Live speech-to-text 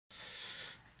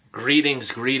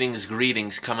Greetings, greetings,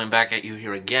 greetings, coming back at you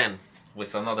here again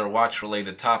with another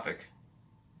watch-related topic.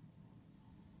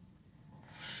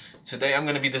 Today I'm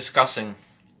going to be discussing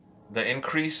the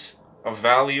increase of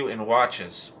value in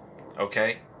watches,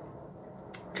 okay?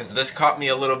 Because this caught me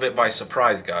a little bit by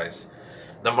surprise, guys.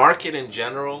 The market in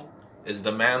general is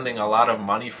demanding a lot of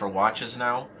money for watches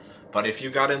now, but if you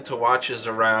got into watches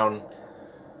around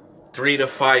 3 to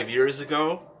 5 years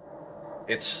ago,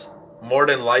 it's more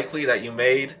than likely that you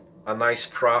made a nice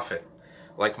profit.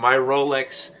 Like my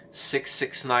Rolex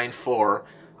 6694,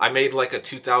 I made like a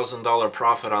 $2,000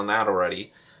 profit on that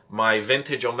already. My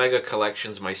vintage Omega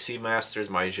collections, my Seamasters,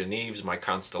 my Geneves, my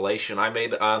Constellation, I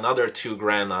made another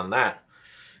 $2,000 on that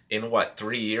in what,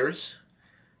 3 years?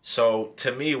 So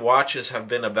to me, watches have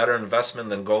been a better investment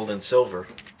than gold and silver.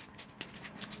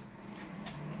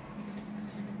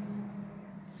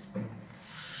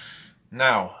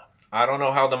 Now, I don't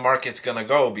know how the market's gonna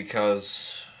go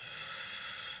because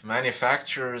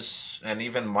manufacturers and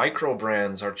even micro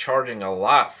brands are charging a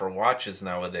lot for watches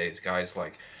nowadays, guys.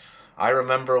 Like, I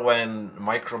remember when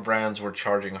micro brands were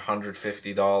charging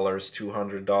 $150,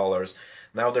 $200.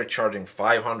 Now they're charging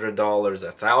 $500,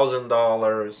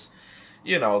 $1,000.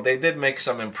 You know, they did make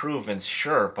some improvements,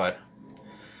 sure, but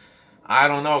I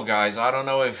don't know, guys. I don't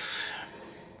know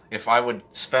if I would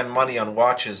spend money on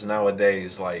watches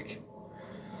nowadays. Like,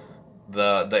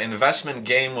 the investment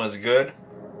game was good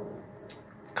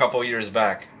a couple years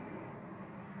back.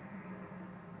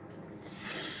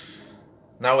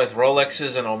 Now with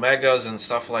Rolexes and Omegas and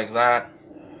stuff like that,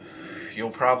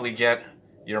 you'll probably get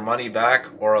your money back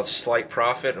or a slight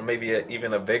profit, or maybe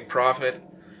even a big profit.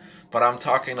 But I'm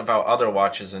talking about other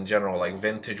watches in general, like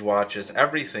vintage watches.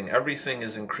 Everything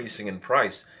is increasing in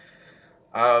price.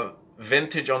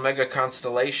 Vintage Omega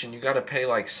Constellation, you got to pay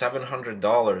like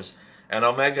 $700. An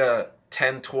Omega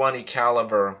 1020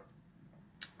 caliber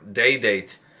day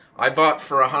date, I bought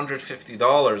for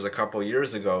 $150 a couple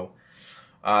years ago.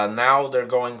 Now they're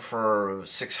going for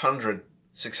 $600,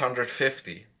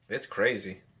 $650. It's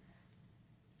crazy.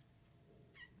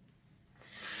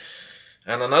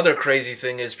 And another crazy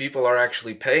thing is people are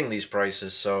actually paying these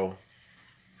prices. So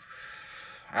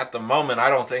at the moment, I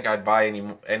don't think I'd buy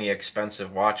any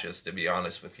expensive watches, to be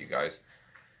honest with you guys.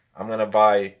 I'm gonna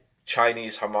buy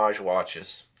Chinese homage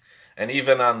watches. And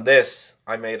even on this,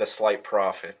 I made a slight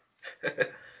profit.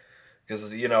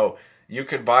 Because, you know, you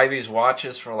could buy these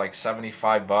watches for like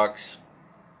 75 bucks.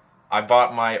 I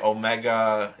bought my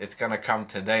Omega, it's gonna come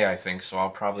today, I think, so I'll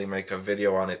probably make a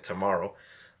video on it tomorrow.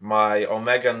 My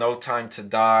Omega No Time to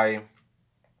Die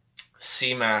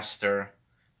Seamaster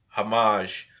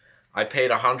homage, I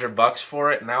paid 100 bucks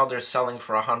for it. Now they're selling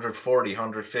for 140,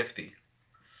 150.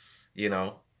 You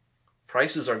know,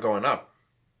 prices are going up.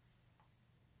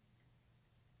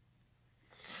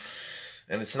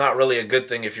 And it's not really a good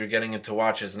thing if you're getting into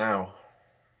watches now.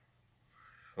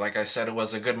 Like I said, it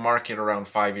was a good market around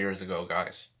 5 years ago,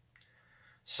 guys.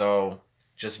 So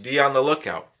just be on the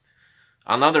lookout.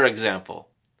 Another example,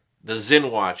 the Sinn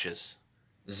watches.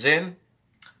 Sinn,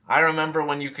 I remember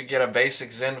when you could get a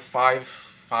basic Sinn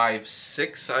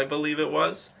 556, I believe it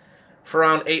was, for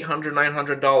around $800,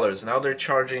 $900. Now they're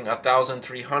charging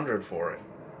 $1,300 for it.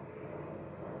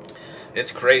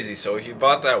 It's crazy. So if you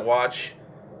bought that watch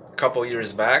a couple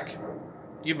years back,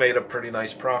 you made a pretty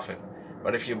nice profit.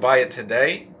 But if you buy it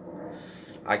today,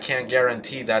 I can't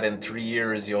guarantee that in 3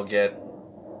 years you'll get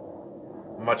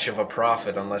much of a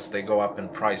profit unless they go up in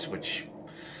price, which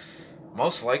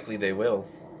most likely they will.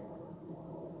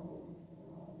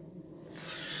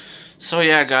 So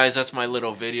yeah, guys, that's my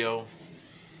little video.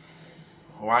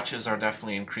 Watches are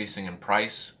definitely increasing in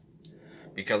price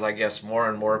because I guess more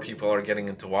and more people are getting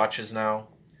into watches now.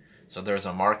 So there's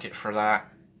a market for that.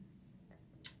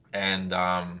 And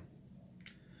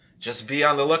just be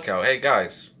on the lookout. Hey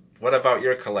guys, what about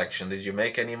your collection? Did you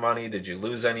make any money? Did you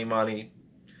lose any money?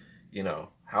 You know,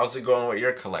 how's it going with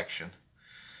your collection?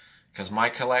 Because my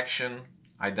collection,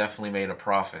 I definitely made a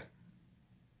profit.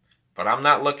 But I'm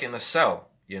not looking to sell,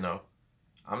 you know.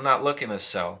 I'm not looking to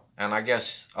sell. And I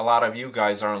guess a lot of you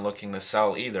guys aren't looking to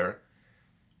sell either.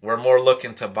 We're more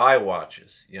looking to buy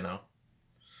watches, you know.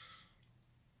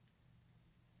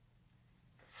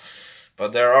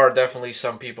 But there are definitely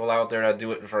some people out there that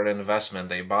do it for an investment.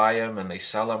 They buy them and they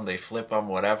sell them, they flip them,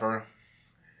 whatever.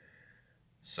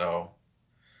 So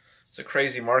it's a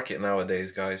crazy market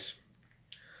nowadays, guys.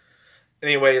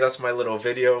 Anyway, that's my little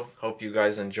video. Hope you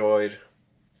guys enjoyed.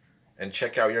 And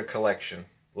check out your collection.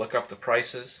 Look up the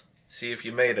prices. See if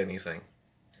you made anything.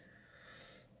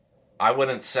 I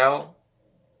wouldn't sell.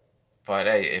 But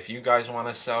hey, if you guys want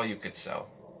to sell, you could sell.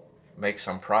 Make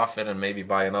some profit and maybe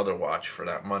buy another watch for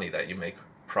that money that you make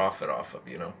profit off of,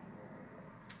 you know.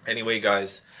 Anyway,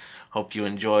 guys, hope you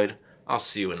enjoyed. I'll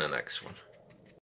see you in the next one.